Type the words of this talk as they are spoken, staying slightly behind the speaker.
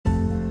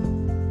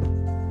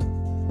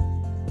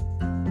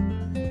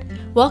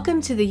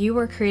Welcome to the You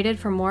Were Created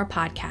for More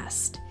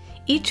podcast.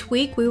 Each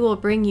week we will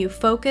bring you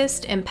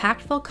focused,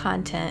 impactful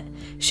content,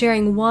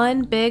 sharing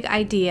one big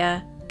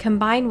idea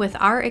combined with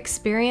our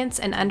experience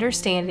and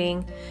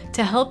understanding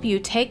to help you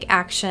take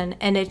action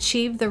and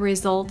achieve the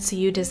results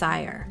you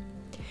desire.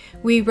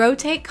 We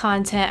rotate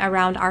content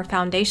around our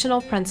foundational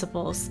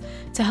principles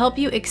to help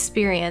you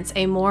experience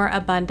a more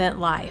abundant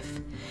life,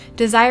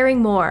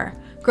 desiring more,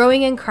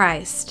 growing in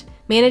Christ,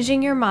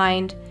 managing your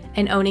mind,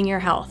 and owning your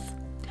health.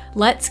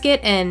 Let's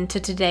get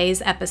into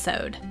today's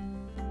episode.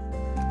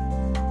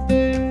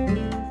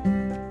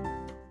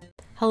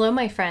 Hello,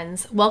 my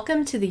friends.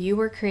 Welcome to the You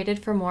Were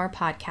Created for More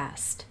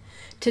podcast.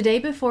 Today,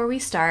 before we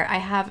start, I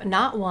have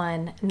not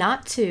one,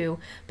 not two,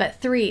 but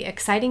three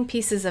exciting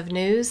pieces of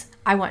news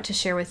I want to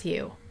share with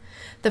you.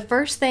 The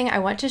first thing I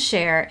want to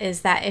share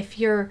is that if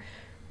you're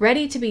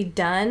ready to be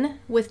done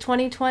with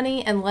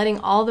 2020 and letting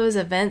all those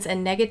events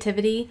and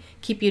negativity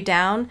keep you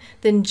down,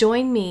 then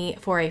join me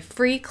for a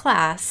free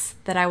class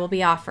that I will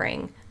be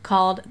offering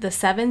called The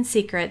 7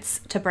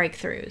 Secrets to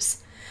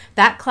Breakthroughs.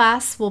 That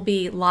class will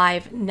be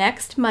live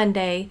next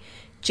Monday,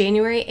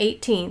 January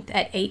 18th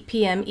at 8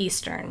 p.m.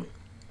 Eastern.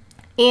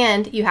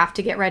 And you have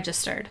to get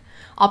registered.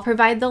 I'll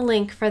provide the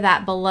link for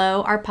that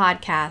below our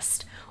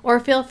podcast, or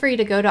feel free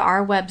to go to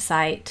our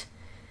website,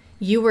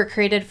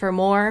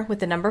 youwerecreatedformore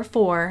with the number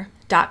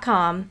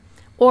 4.com,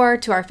 or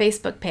to our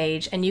Facebook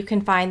page, and you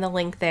can find the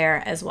link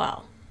there as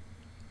well.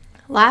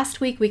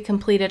 Last week we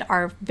completed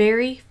our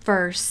very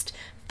first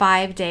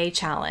 5-day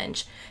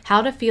challenge,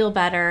 How to Feel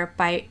Better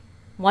by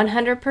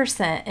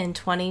 100% in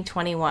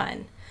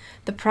 2021.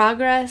 The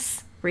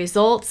progress,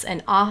 results,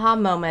 and aha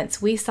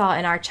moments we saw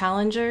in our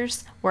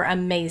challengers were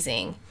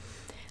amazing.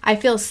 I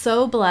feel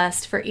so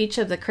blessed for each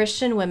of the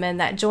Christian women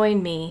that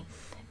joined me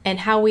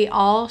and how we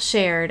all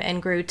shared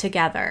and grew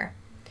together.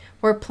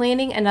 We're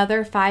planning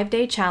another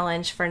 5-day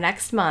challenge for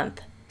next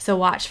month, so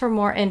watch for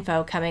more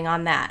info coming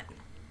on that.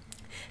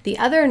 The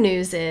other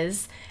news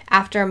is,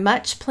 after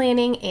much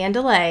planning and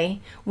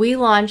delay, we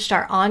launched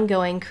our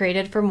ongoing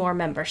Created for More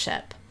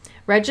membership.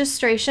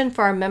 Registration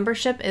for our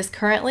membership is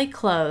currently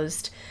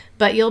closed,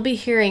 but you'll be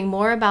hearing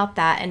more about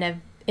that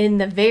in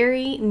the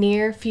very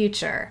near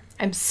future.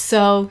 I'm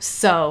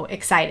so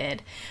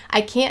excited.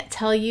 I can't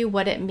tell you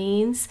what it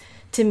means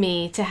to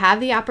me to have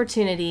the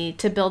opportunity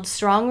to build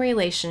strong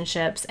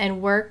relationships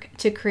and work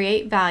to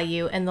create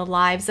value in the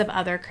lives of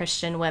other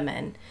Christian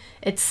women.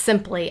 It's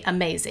simply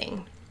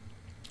amazing.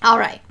 All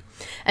right,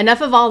 enough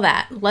of all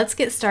that. Let's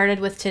get started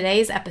with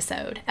today's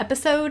episode.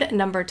 Episode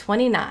number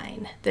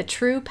 29, The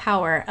True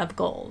Power of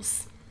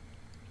Goals.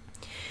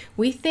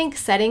 We think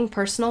setting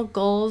personal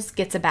goals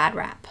gets a bad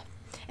rap.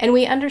 And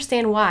we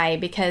understand why,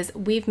 because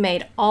we've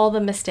made all the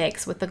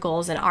mistakes with the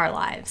goals in our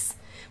lives.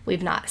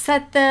 We've not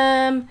set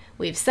them,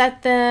 we've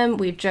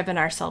driven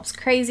ourselves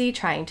crazy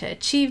trying to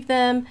achieve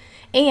them,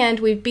 and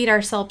we've beat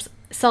ourselves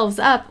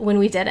up when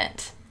we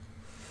didn't.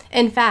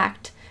 In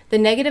fact, the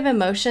negative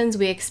emotions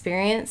we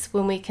experience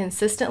when we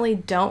consistently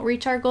don't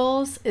reach our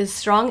goals is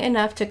strong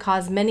enough to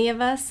cause many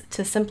of us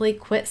to simply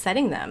quit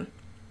setting them.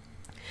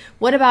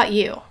 What about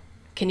you?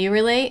 Can you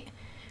relate?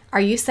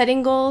 Are you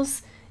setting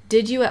goals?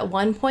 Did you at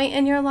one point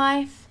in your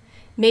life?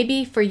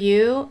 Maybe for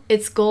you,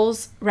 it's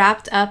goals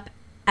wrapped up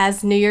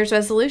as New Year's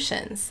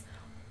resolutions.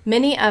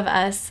 Many of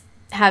us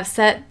have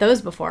set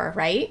those before,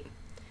 right?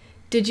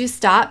 Did you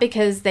stop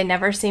because they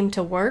never seemed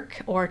to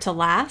work or to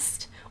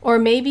last? Or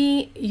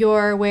maybe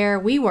you're where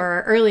we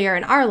were earlier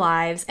in our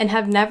lives and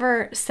have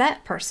never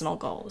set personal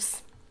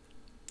goals.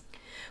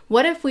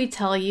 What if we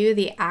tell you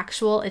the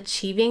actual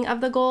achieving of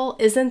the goal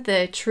isn't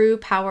the true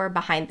power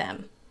behind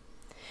them?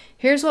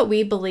 Here's what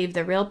we believe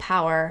the real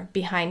power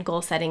behind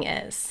goal setting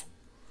is.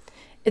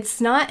 It's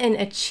not in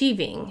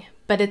achieving,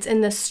 but it's in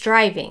the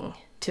striving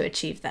to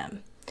achieve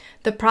them.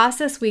 The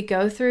process we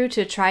go through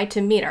to try to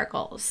meet our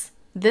goals.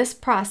 This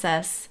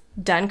process,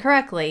 done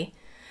correctly,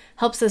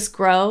 helps us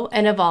grow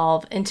and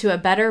evolve into a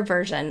better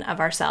version of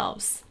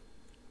ourselves.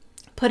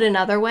 Put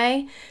another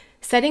way,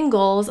 setting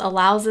goals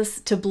allows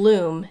us to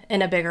bloom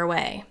in a bigger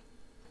way.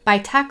 By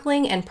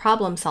tackling and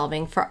problem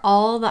solving for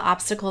all the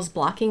obstacles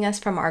blocking us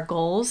from our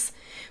goals,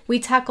 we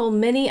tackle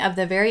many of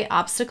the very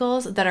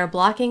obstacles that are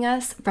blocking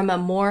us from a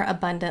more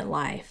abundant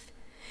life.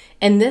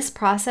 And this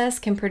process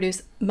can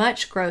produce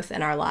much growth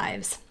in our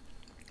lives,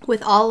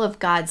 with all of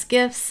God's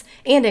gifts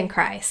and in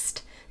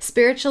Christ,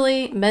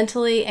 spiritually,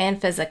 mentally, and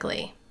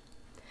physically.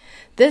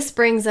 This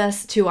brings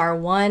us to our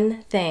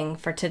one thing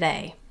for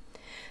today.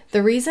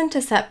 The reason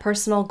to set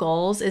personal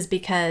goals is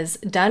because,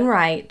 done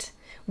right,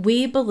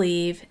 we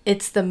believe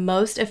it's the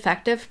most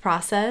effective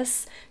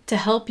process to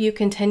help you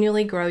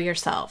continually grow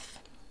yourself.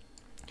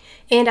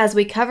 And as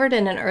we covered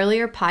in an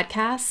earlier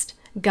podcast,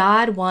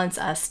 God wants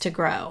us to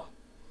grow.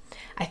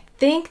 I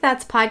think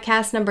that's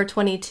podcast number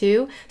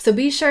 22, so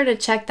be sure to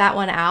check that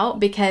one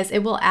out because it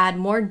will add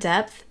more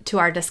depth to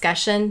our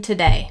discussion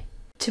today.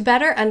 To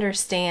better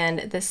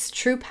understand this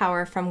true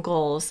power from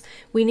goals,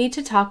 we need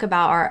to talk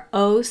about our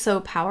oh so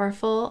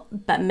powerful,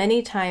 but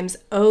many times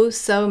oh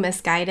so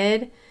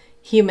misguided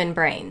human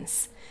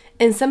brains.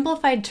 In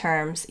simplified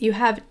terms, you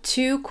have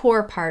two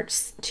core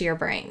parts to your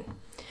brain: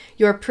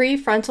 your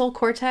prefrontal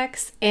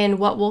cortex and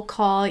what we'll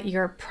call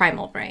your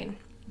primal brain.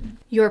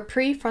 Your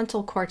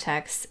prefrontal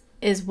cortex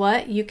is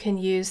what you can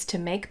use to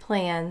make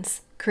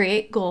plans,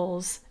 create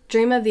goals,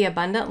 dream of the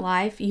abundant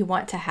life you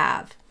want to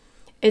have.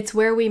 It's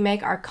where we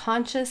make our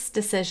conscious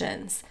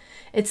decisions.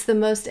 It's the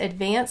most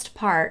advanced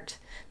part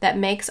that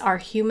makes our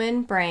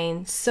human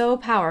brain so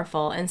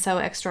powerful and so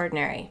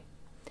extraordinary.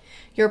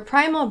 Your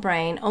primal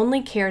brain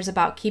only cares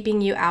about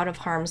keeping you out of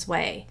harm's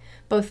way,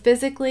 both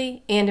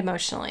physically and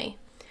emotionally.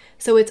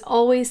 So it's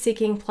always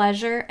seeking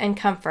pleasure and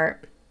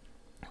comfort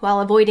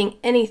while avoiding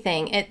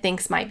anything it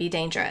thinks might be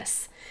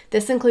dangerous.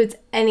 This includes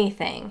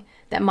anything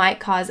that might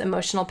cause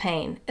emotional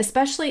pain,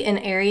 especially in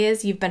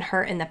areas you've been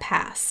hurt in the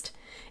past.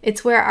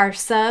 It's where our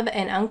sub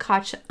and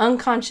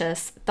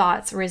unconscious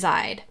thoughts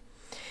reside.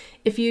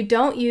 If you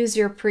don't use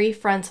your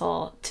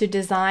prefrontal to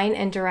design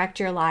and direct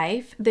your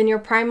life, then your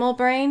primal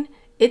brain,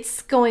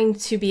 it's going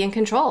to be in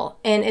control,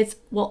 and it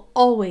will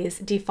always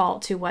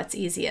default to what's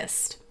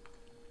easiest.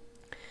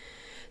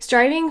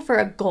 Striving for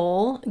a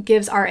goal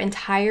gives our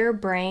entire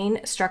brain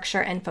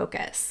structure and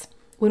focus.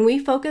 When we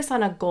focus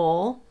on a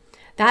goal,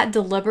 that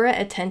deliberate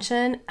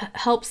attention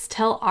helps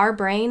tell our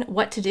brain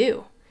what to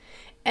do.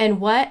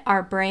 And what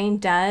our brain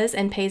does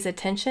and pays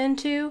attention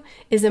to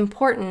is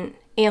important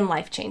and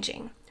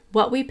life-changing.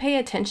 What we pay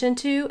attention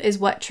to is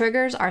what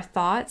triggers our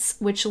thoughts,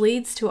 which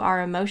leads to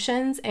our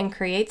emotions and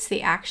creates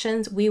the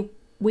actions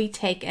we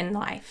take in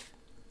life.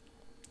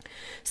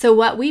 So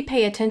what we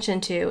pay attention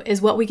to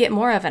is what we get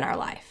more of in our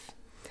life.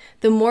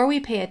 The more we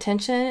pay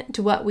attention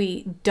to what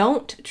we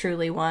don't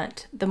truly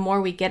want, the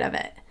more we get of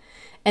it.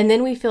 And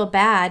then we feel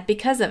bad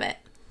because of it.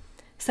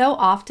 So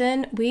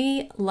often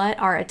we let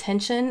our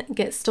attention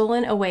get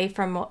stolen away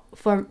from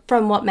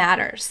what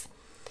matters.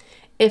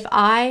 If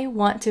I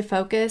want to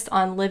focus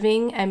on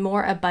living a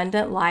more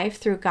abundant life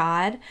through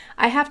God,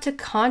 I have to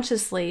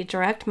consciously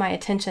direct my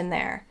attention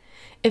there.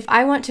 If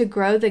I want to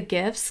grow the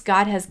gifts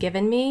God has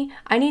given me,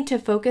 I need to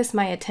focus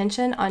my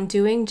attention on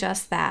doing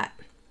just that.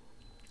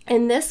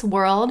 In this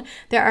world,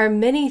 there are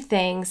many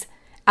things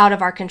out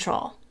of our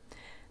control,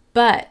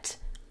 but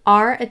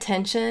our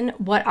attention,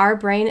 what our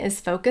brain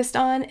is focused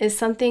on, is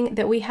something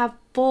that we have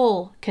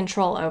full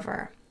control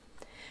over.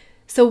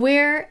 So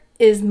where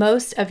is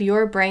most of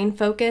your brain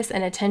focus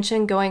and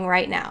attention going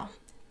right now?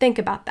 Think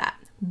about that.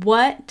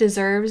 What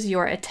deserves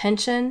your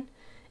attention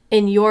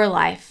in your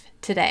life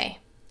today?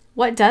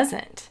 What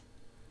doesn't?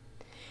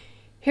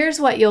 Here's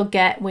what you'll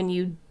get when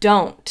you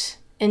don't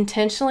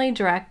intentionally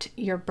direct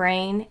your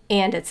brain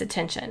and its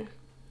attention.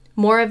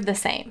 More of the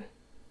same.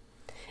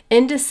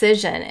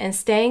 Indecision and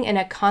staying in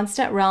a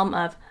constant realm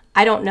of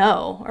I don't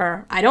know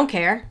or I don't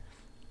care.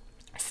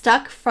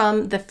 Stuck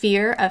from the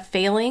fear of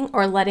failing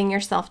or letting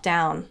yourself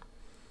down.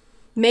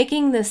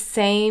 Making the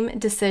same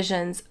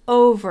decisions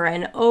over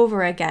and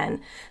over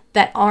again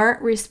that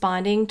aren't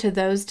responding to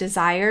those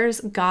desires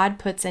God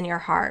puts in your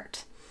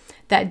heart,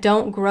 that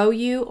don't grow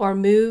you or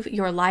move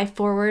your life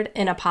forward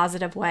in a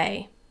positive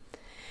way.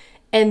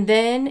 And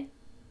then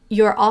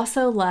you're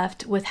also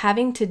left with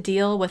having to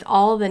deal with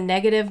all the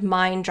negative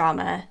mind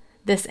drama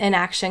this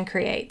inaction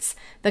creates,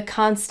 the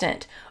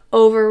constant,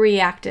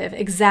 overreactive,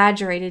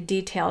 exaggerated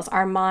details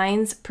our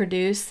minds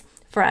produce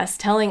for us,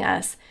 telling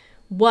us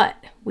what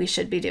we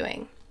should be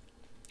doing.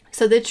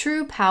 So the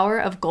true power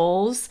of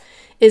goals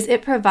is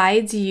it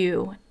provides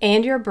you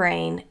and your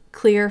brain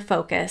clear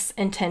focus,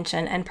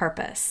 intention, and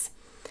purpose.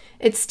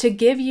 It's to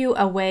give you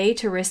a way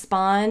to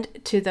respond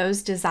to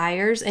those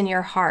desires in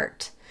your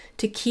heart,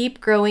 to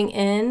keep growing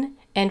in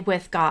and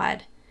with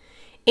God.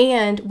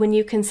 And when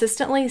you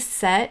consistently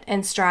set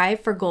and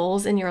strive for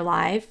goals in your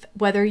life,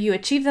 whether you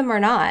achieve them or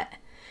not,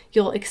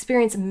 you'll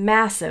experience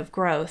massive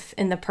growth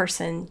in the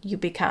person you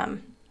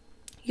become.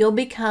 You'll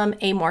become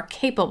a more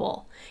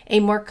capable,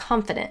 a more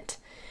confident,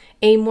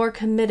 a more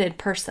committed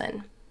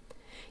person.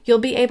 You'll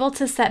be able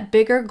to set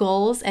bigger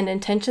goals and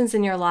intentions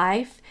in your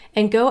life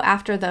and go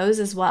after those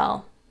as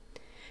well.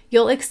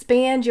 You'll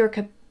expand your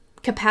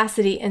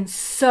capacity in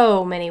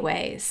so many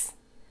ways.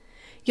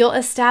 You'll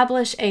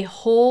establish a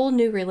whole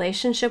new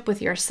relationship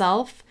with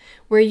yourself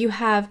where you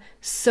have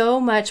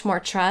so much more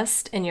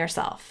trust in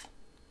yourself.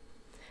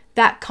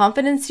 That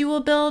confidence you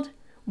will build,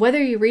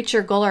 whether you reach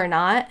your goal or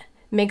not,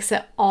 makes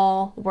it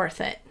all worth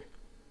it.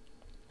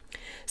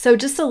 So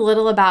just a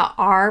little about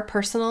our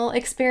personal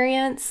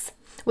experience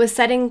with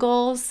setting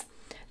goals.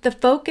 The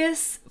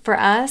focus for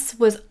us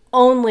was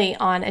only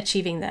on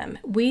achieving them.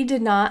 We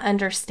did not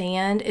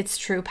understand its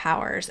true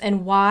powers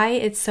and why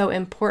it's so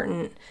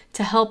important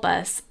to help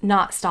us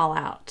not stall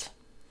out.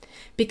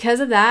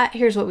 Because of that,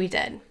 here's what we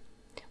did.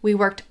 We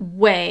worked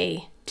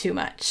way too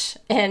much.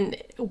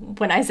 And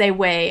when I say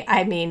way,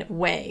 I mean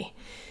way.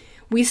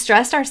 We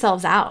stressed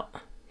ourselves out.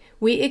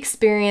 We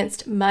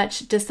experienced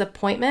much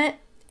disappointment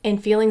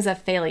and feelings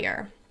of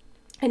failure.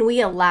 And we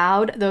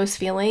allowed those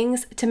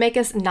feelings to make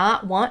us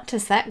not want to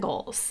set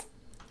goals.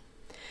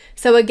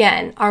 So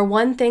again, our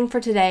one thing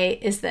for today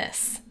is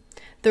this.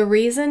 The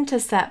reason to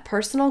set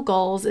personal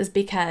goals is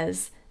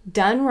because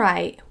Done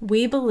right,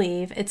 we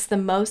believe it's the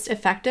most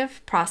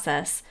effective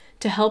process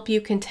to help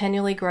you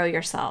continually grow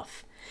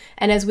yourself.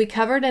 And as we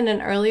covered in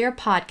an earlier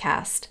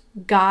podcast,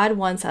 God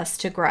wants us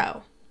to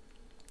grow.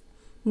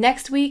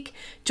 Next week,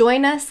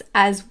 join us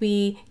as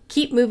we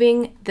keep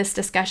moving this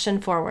discussion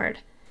forward.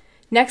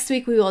 Next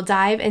week, we will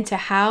dive into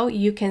how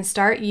you can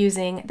start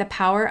using the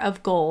power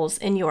of goals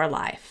in your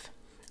life.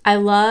 I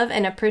love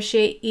and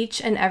appreciate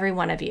each and every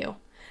one of you.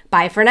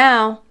 Bye for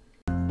now.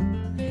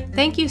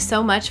 Thank you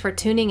so much for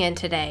tuning in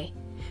today.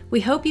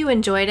 We hope you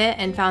enjoyed it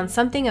and found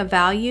something of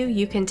value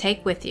you can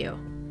take with you.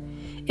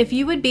 If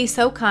you would be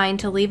so kind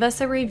to leave us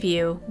a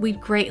review,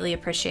 we'd greatly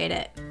appreciate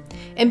it.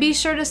 And be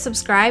sure to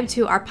subscribe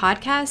to our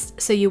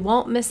podcast so you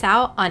won't miss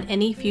out on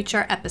any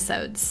future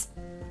episodes.